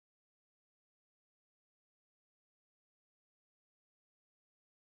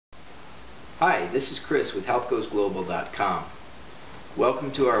Hi, this is Chris with HealthGoesGlobal.com.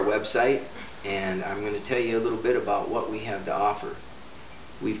 Welcome to our website, and I'm going to tell you a little bit about what we have to offer.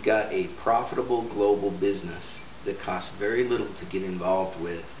 We've got a profitable global business that costs very little to get involved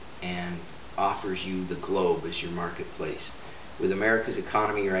with and offers you the globe as your marketplace. With America's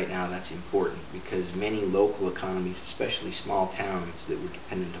economy right now, that's important because many local economies, especially small towns that were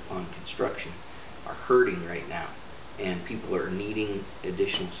dependent upon construction, are hurting right now. And people are needing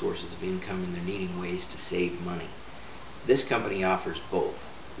additional sources of income, and they're needing ways to save money. This company offers both.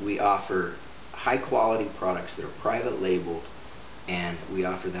 We offer high quality products that are private labeled, and we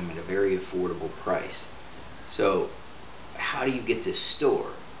offer them at a very affordable price. So how do you get this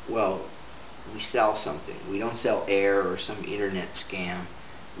store? Well, we sell something. We don't sell air or some internet scam.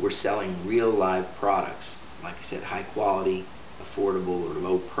 We're selling real live products. Like I said, high quality, affordable, or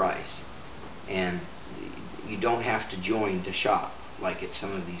low price. And you don't have to join to shop like at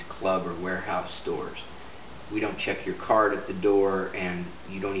some of these club or warehouse stores. We don't check your card at the door, and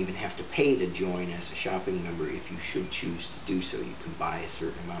you don't even have to pay to join as a shopping member if you should choose to do so. You can buy a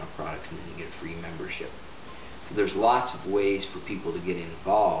certain amount of products and then you get a free membership. So there's lots of ways for people to get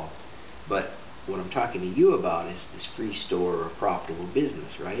involved, but what I'm talking to you about is this free store or profitable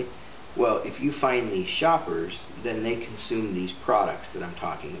business, right? Well, if you find these shoppers, then they consume these products that I'm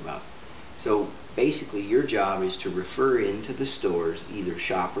talking about. So basically your job is to refer into the stores either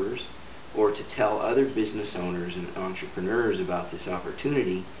shoppers or to tell other business owners and entrepreneurs about this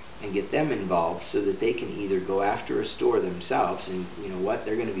opportunity and get them involved so that they can either go after a store themselves, and you know what,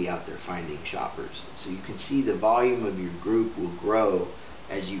 they're going to be out there finding shoppers. So you can see the volume of your group will grow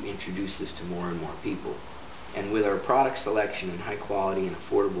as you introduce this to more and more people. And with our product selection and high quality and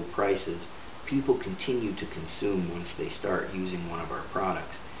affordable prices, people continue to consume once they start using one of our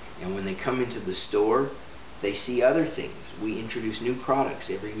products. And when they come into the store, they see other things. We introduce new products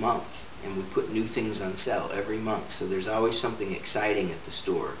every month, and we put new things on sale every month. So there's always something exciting at the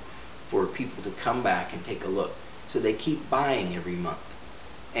store for people to come back and take a look. So they keep buying every month.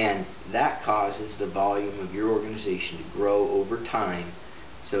 And that causes the volume of your organization to grow over time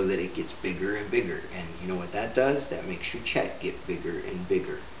so that it gets bigger and bigger. And you know what that does? That makes your check get bigger and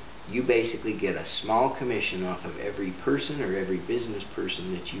bigger. You basically get a small commission off of every person or every business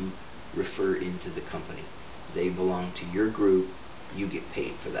person that you refer into the company. They belong to your group. You get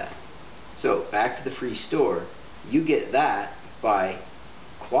paid for that. So back to the free store. You get that by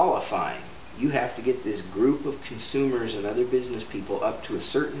qualifying. You have to get this group of consumers and other business people up to a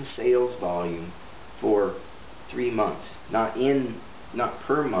certain sales volume for 3 months. Not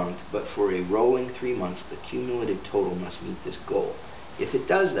per month, but for a rolling 3 months, the cumulative total must meet this goal. If it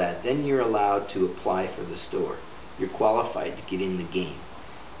does that, then you're allowed to apply for the store. You're qualified to get in the game.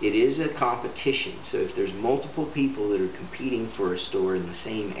 It is a competition, so if there's multiple people that are competing for a store in the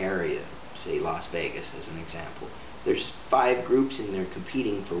same area, say Las Vegas as an example, there's 5 groups in there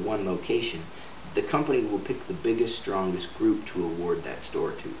competing for one location, the company will pick the biggest, strongest group to award that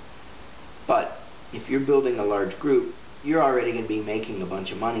store to. But if you're building a large group, you're already going to be making a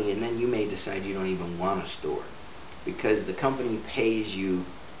bunch of money, and then you may decide you don't even want a store, because the company pays you,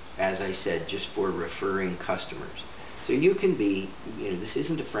 as I said, just for referring customers. So you can be, this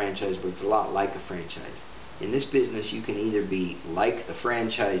isn't a franchise, but it's a lot like a franchise. In this business, you can either be like the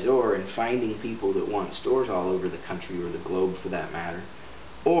franchisor and finding people that want stores all over the country or the globe for that matter,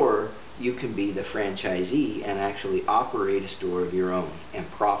 or you can be the franchisee and actually operate a store of your own and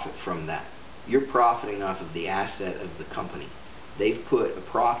profit from that. You're profiting off of the asset of the company. They've put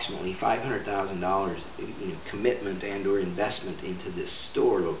approximately $500,000 commitment and or investment into this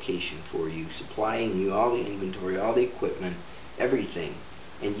store location for you, supplying you all the inventory, all the equipment, everything,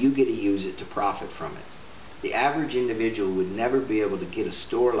 and you get to use it to profit from it. The average individual would never be able to get a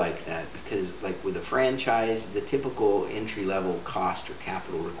store like that because, like with a franchise, the typical entry-level cost or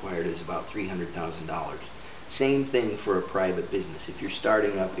capital required is about $300,000. Same thing for a private business. If you're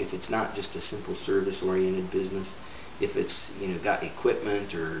starting up, if it's not just a simple service-oriented business, if it's got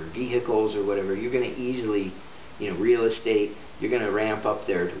equipment or vehicles or whatever, you're going to easily, real estate, you're going to ramp up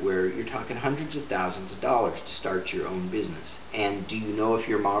there to where you're talking hundreds of thousands of dollars to start your own business. And do you know if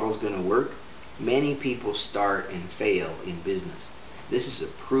your model is going to work? Many people start and fail in business. This is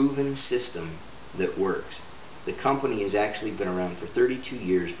a proven system that works. The company has actually been around for 32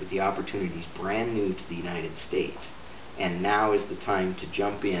 years, but the opportunity is brand new to the United States. And now is the time to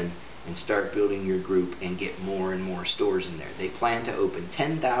jump in and start building your group and get more and more stores in there. They plan to open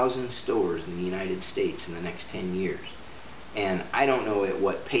 10,000 stores in the United States in the next 10 years. And I don't know at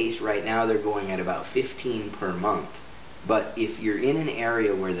what pace. Right now they're going at about 15 per month. But if you're in an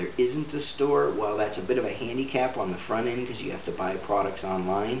area where there isn't a store, well, that's a bit of a handicap on the front end because you have to buy products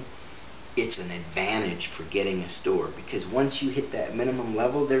online. it's an advantage for getting a store, because once you hit that minimum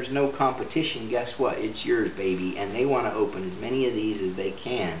level, there's no competition. Guess what? It's yours, baby, and they want to open as many of these as they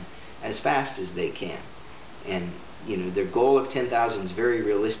can, as fast as they can. And you know, their goal of 10,000 is very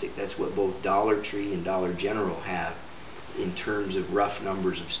realistic. That's what both Dollar Tree and Dollar General have in terms of rough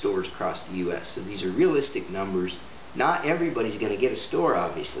numbers of stores across the U.S. So these are realistic numbers. Not everybody's going to get a store,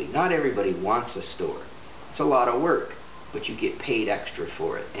 obviously. Not everybody wants a store. It's a lot of work, but you get paid extra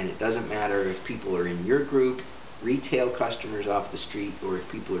for it. And it doesn't matter if people are in your group, retail customers off the street, or if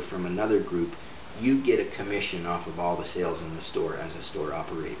people are from another group, you get a commission off of all the sales in the store as a store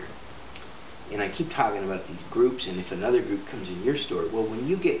operator. And I keep talking about these groups, and if another group comes in your store, well, when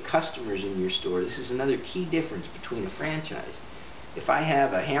you get customers in your store, this is another key difference between a franchise. If I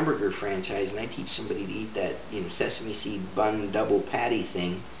have a hamburger franchise and I teach somebody to eat that, you know, sesame seed bun double patty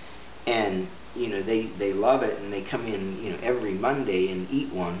thing, and you know, they love it, and they come in, you know, every Monday and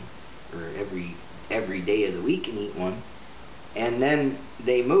eat one, or every day of the week and eat one, and then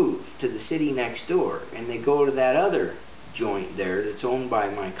they move to the city next door and they go to that other joint there that's owned by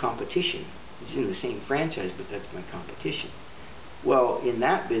my competition. It's in the same franchise, but that's my competition. Well, in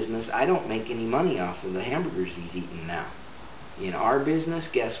that business, I don't make any money off of the hamburgers he's eating now. In our business,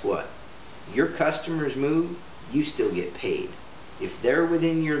 guess what? Your customers move, you still get paid. If they're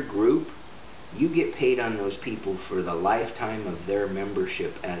within your group, you get paid on those people for the lifetime of their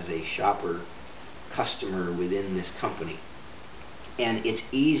membership as a shopper customer within this company. And it's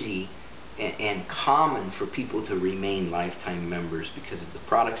easy and common for people to remain lifetime members because of the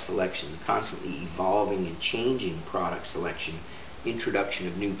product selection, the constantly evolving and changing product selection, introduction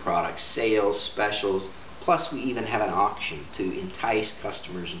of new products, sales, specials, plus we even have an auction to entice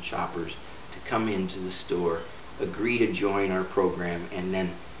customers and shoppers to come into the store, agree to join our program, and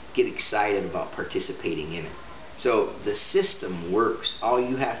then get excited about participating in it. So the system works. All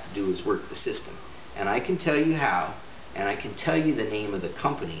you have to do is work the system. And I can tell you how, and I can tell you the name of the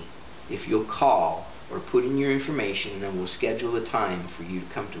company if you'll call or put in your information, and then we'll schedule a time for you to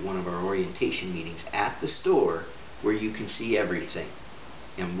come to one of our orientation meetings at the store where you can see everything.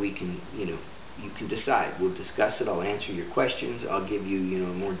 And we can, you know, you can decide. We'll discuss it. I'll answer your questions. I'll give you, you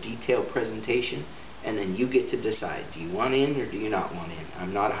know, a more detailed presentation, and then you get to decide. Do you want in or do you not want in?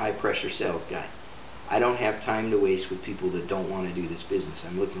 I'm not a high-pressure sales guy. I don't have time to waste with people that don't want to do this business.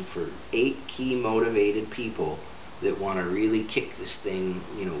 I'm looking for 8 key motivated people that want to really kick this thing,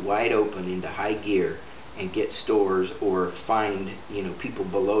 you know, wide open into high gear and get stores, or find, you know, people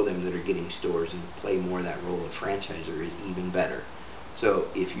below them that are getting stores and play more that role of franchisor is even better. So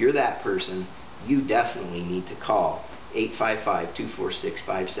if you're that person, you definitely need to call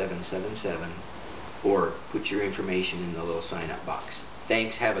 855-246-5777 or put your information in the little sign-up box.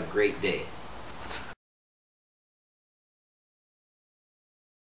 Thanks. Have a great day.